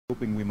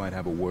Hoping we might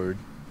have a word.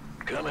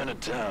 Come into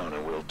town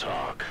and we'll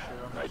talk.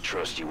 I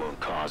trust you won't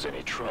cause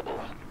any trouble.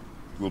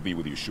 We'll be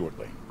with you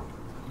shortly.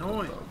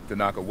 No.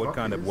 Tanaka, what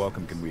kind of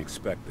welcome can we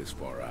expect this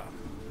far out?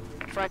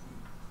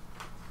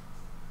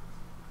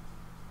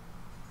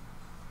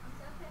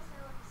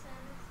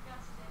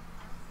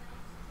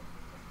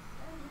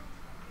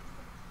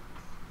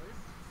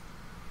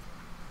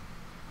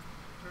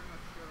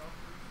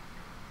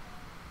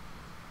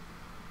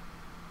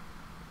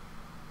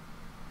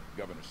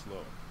 Governor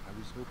Sloan, I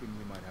was hoping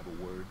we might have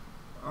a word.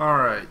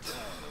 Alright.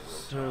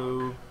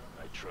 So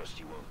I trust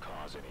you won't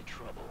cause any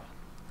trouble.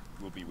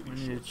 We'll be with we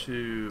you need shortly.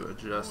 to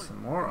adjust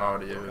some more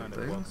audio What and kind of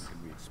welcome things.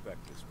 can we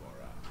expect this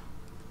far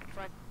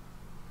out?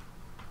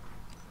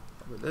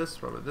 Probably this,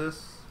 probably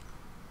this.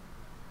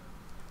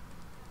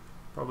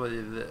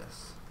 Probably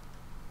this.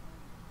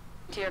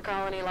 To your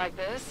colony like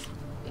this?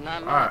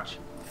 Not Alright. much.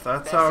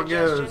 That's Best how it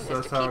suggestion goes. is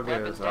That's to how keep it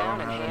weapons goes. I don't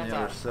down and have any hands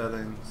other up.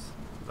 settings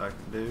that I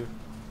can do.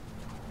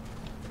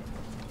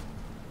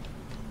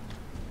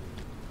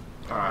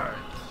 Alright.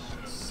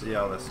 Let's see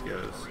how this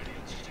goes.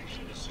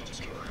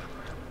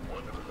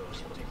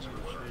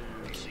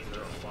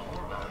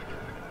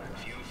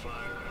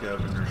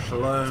 Governor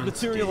Sloan.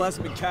 Material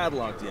hasn't been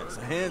cataloged yet,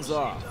 so hands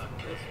off.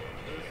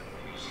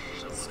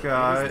 This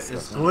guy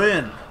is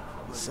Glenn.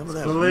 Some of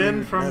that Glenn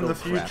weird from metal the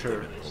crap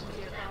future.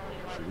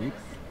 Should we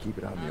keep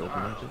it out in the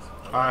open like this?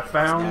 I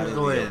found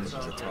Glenn It's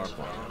a tar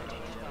plant.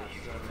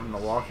 from The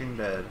Walking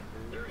Dead.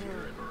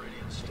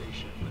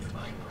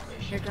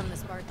 Here come the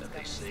Spartans,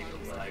 Governor.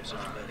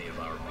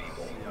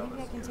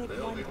 Maybe I can take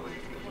one.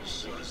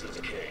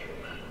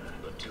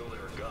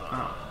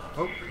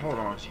 Oh, hold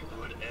on.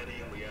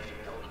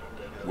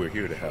 We're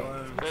here to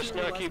help. Best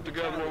not keep the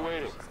governor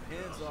waiting.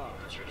 Hands off.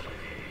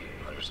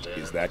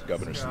 Is that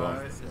Governor This guy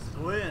Sloan? is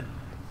Glenn.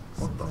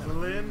 What the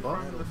Glenn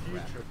from the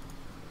future?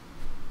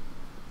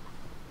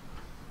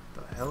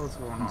 What the hell is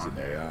going He's on an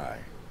here? AI.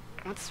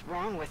 What's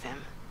wrong with him?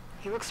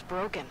 He looks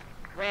broken.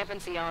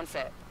 Rampancy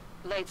onset.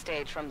 Late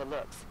stage from the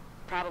looks.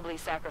 Probably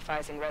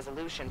sacrificing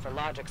resolution for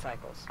logic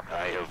cycles.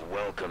 I have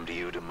welcomed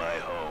you to my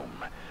home.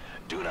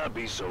 Do not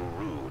be so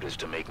rude as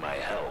to make my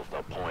health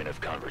a point of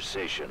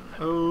conversation.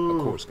 Oh,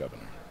 Of course,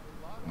 Governor.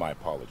 My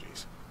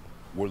apologies.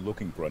 We're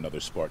looking for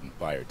another Spartan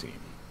fire team.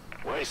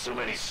 Why so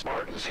many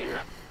Spartans here?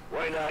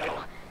 Why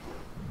not?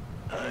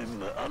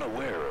 I'm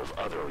unaware of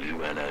other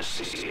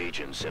UNSC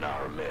agents in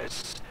our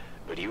midst,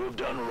 but you have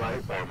done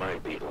right by my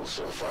people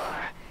so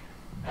far.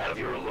 Have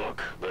your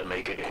look, but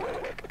make it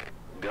quick.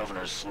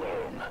 Governor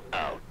Sloan,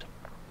 out.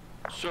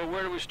 So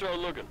where do we start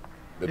looking?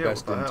 The Yeah,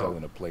 best what the intel hell?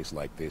 in a place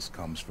like this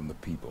comes from the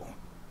people.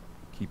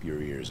 Keep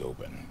your ears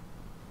open.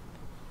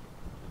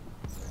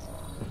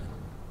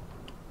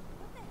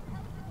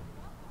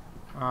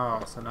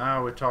 oh, so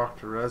now we talk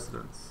to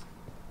residents.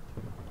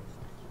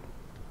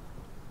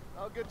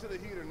 I'll get to the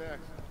heater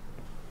next.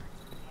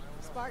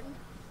 Spartan?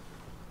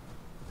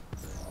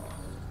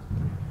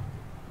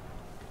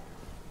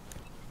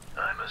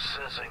 I'm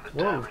assessing the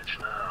Whoa. damage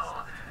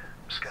now.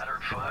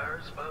 Scattered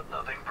fires, but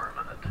nothing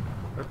permanent.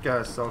 That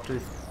guy's salty.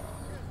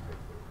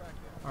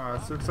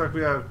 Alright, so it looks like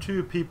we have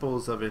two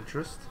peoples of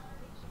interest.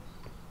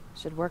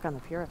 Should work on the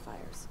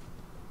purifiers.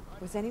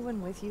 Was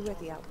anyone with you at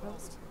the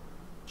outpost?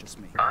 Just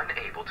me.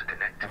 Unable to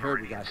connect to I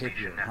heard we Meridian got hit here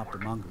Station and hopped a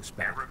network. mongoose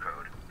back. Error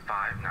code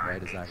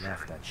Right as I 5987.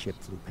 left, that ship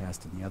flew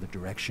past in the other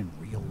direction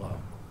real low.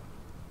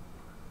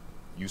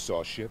 You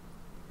saw a ship?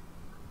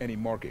 Any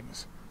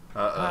markings?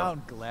 Uh-oh.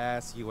 Pound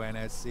glass,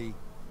 UNSC.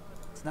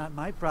 It's not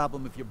my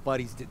problem if your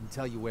buddies didn't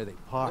tell you where they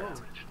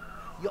parked.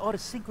 You ought to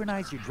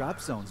synchronize your drop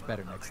zones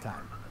better next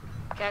time.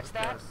 Catch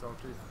that? Guy's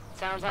salty.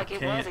 Sounds like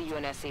it was a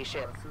UNSC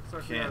ship. So it looks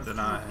like we Can't have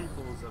deny two it.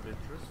 peoples of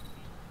interest.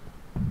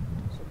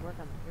 Should work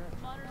on the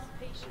purifiers.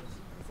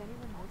 Was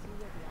anyone with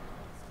you at the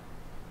outpost?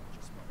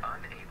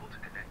 Unable to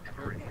connect to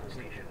Meridian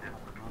Station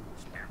network.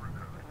 Error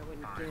I code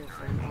wouldn't give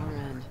for an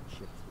RN. Ship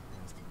flew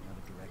past in the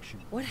other direction.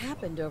 What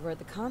happened over at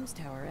the comms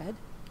tower, Ed?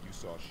 You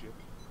saw a ship?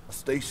 A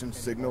station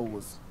signal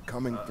was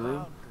coming through.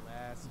 Pound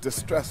glass,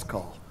 Distress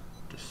call.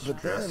 But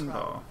Distress then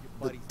call.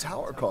 the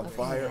tower caught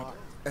fire,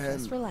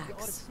 Just and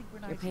relax.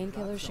 Your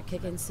painkillers should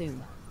kick in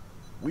soon.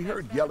 we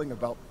heard yelling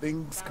about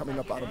things coming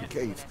up out of the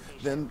cave.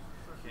 Then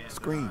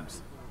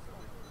screams.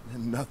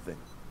 Then nothing.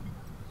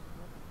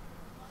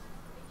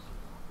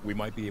 We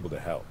might be able to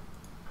help.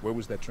 Where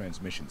was that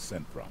transmission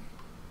sent from?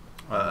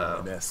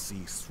 Uh-oh. An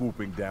SC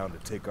swooping down to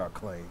take our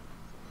claim.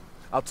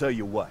 I'll tell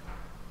you what.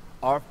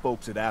 Our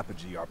folks at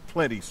Apogee are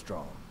plenty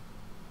strong.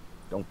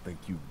 Don't think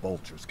you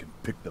vultures can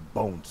pick the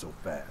bone so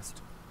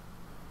fast.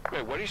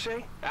 Wait, what do you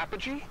say?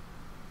 Apogee?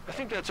 I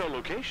think that's our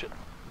location.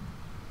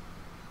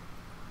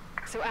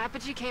 So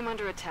Apogee came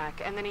under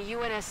attack, and then a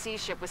UNSC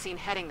ship was seen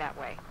heading that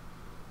way.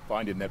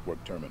 Find a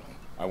network terminal.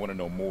 I want to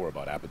know more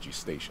about Apogee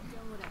Station.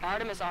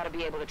 Artemis ought to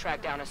be able to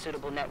track down a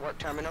suitable network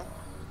terminal.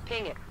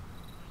 Ping it.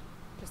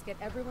 Just get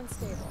everyone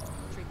stable.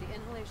 Treat the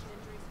inhalation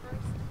injuries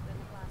first, then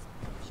the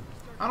blast.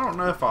 I don't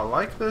know if I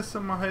like this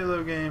in my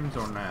Halo games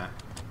or not.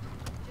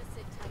 Just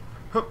sit tight.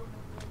 Hup.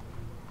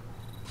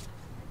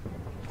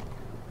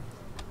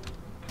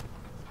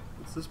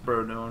 What's this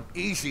bro doing?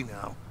 Easy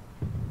now.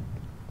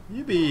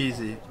 You be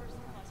easy.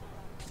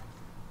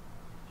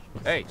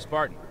 Hey,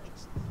 Spartan.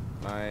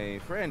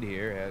 My friend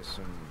here has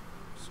some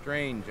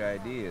strange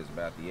ideas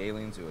about the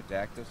aliens who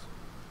attacked us.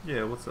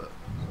 Yeah, what's up?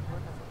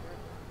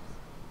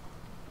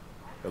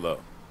 Hello.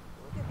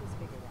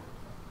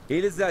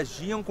 Eles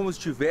agiam como se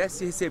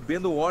estivesse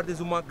recebendo ordens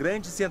de uma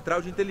grande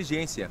central de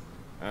inteligência.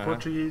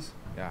 Portuguese?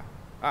 Yeah.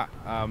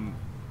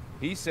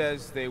 He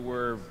says they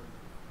were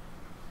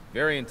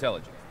very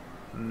intelligent.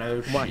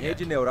 No Uma shit.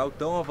 rede neural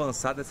tão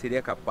avançada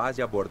seria capaz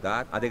de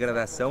abordar a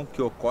degradação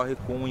que ocorre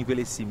com o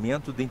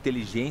envelhecimento de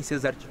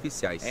inteligências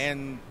artificiais.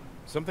 And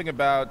something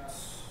about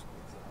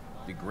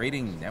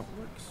degrading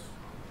networks?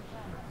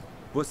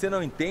 Você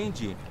não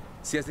entende?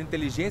 Se as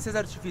inteligências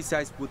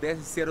artificiais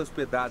pudessem ser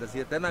hospedadas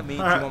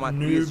eternamente em uma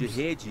matriz de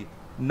rede,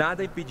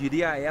 nada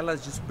impediria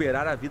elas de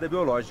superar a vida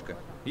biológica.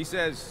 He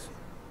says,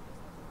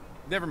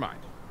 never mind.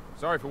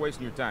 Sorry for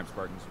wasting your time,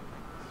 Spartans.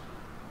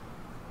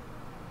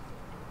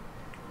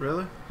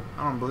 Really?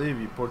 I don't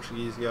believe you,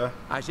 Portuguese guy.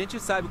 A gente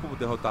sabe como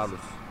derrotá-los.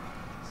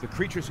 The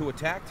creatures who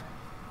attacked,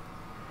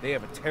 they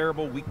have a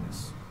terrible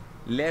weakness.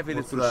 Leve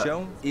eles pro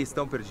chão e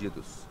estão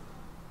perdidos.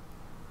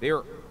 They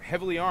are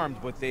heavily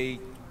armed, but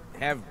they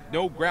have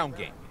no ground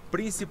game.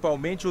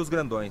 Principalmente os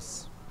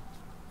grandões.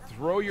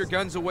 Throw your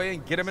guns away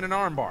and get them in an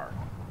armbar.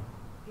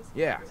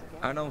 Yeah.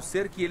 A não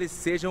ser que eles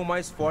sejam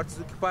mais fortes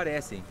do que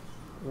parecem.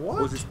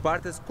 What? Os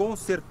Espartas com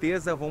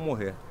certeza vão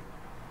morrer.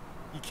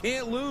 You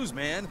can't lose,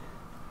 man.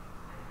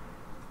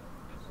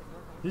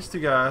 These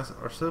two guys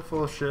are so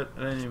full of shit,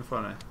 it ain't even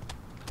funny.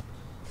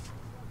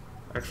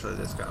 Actually,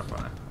 this kind of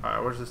funny.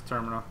 Alright, where's this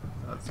terminal?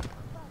 That's...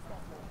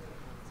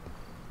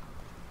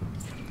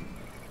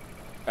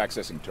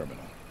 Accessing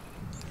terminal.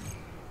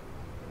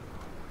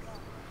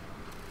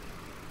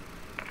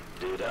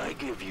 Did I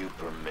give you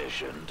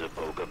permission to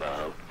poke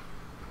about?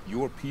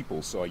 Your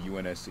people saw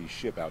UNSC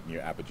ship out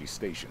near Apogee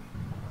Station.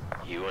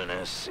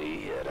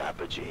 UNSC at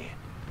Apogee?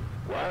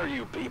 Why are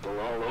you people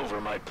all over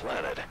my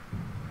planet?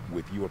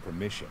 With your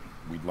permission,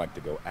 we'd like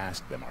to go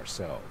ask them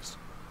ourselves.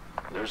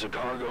 There's a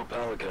cargo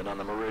Pelican on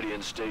the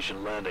Meridian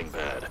Station landing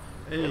pad.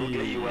 It'll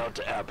get you out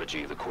to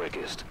Apogee the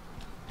quickest.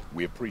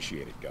 We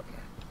appreciate it,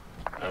 Governor.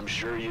 I'm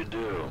sure you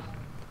do.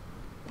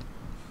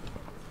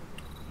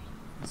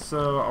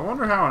 So, I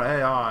wonder how an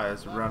AI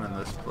is running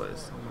this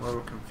place. I'm a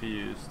little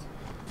confused.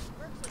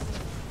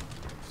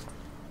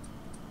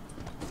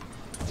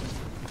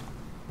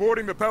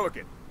 Boarding the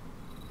Pelican.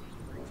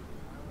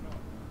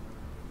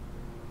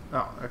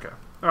 Oh, okay.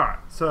 Alright,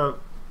 so,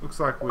 looks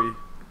like we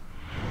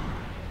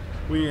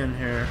in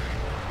here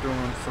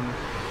doing some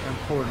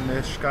important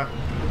ishka.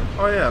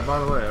 Oh yeah, by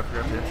the way, I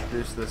forgot to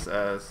introduce this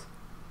as...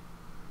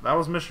 That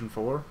was mission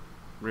 4?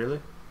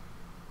 Really?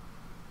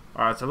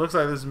 Alright, so it looks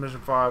like this is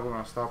mission 5. We're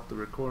going to stop the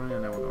recording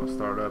and then we're going to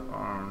start up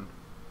on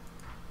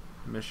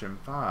mission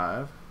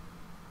 5.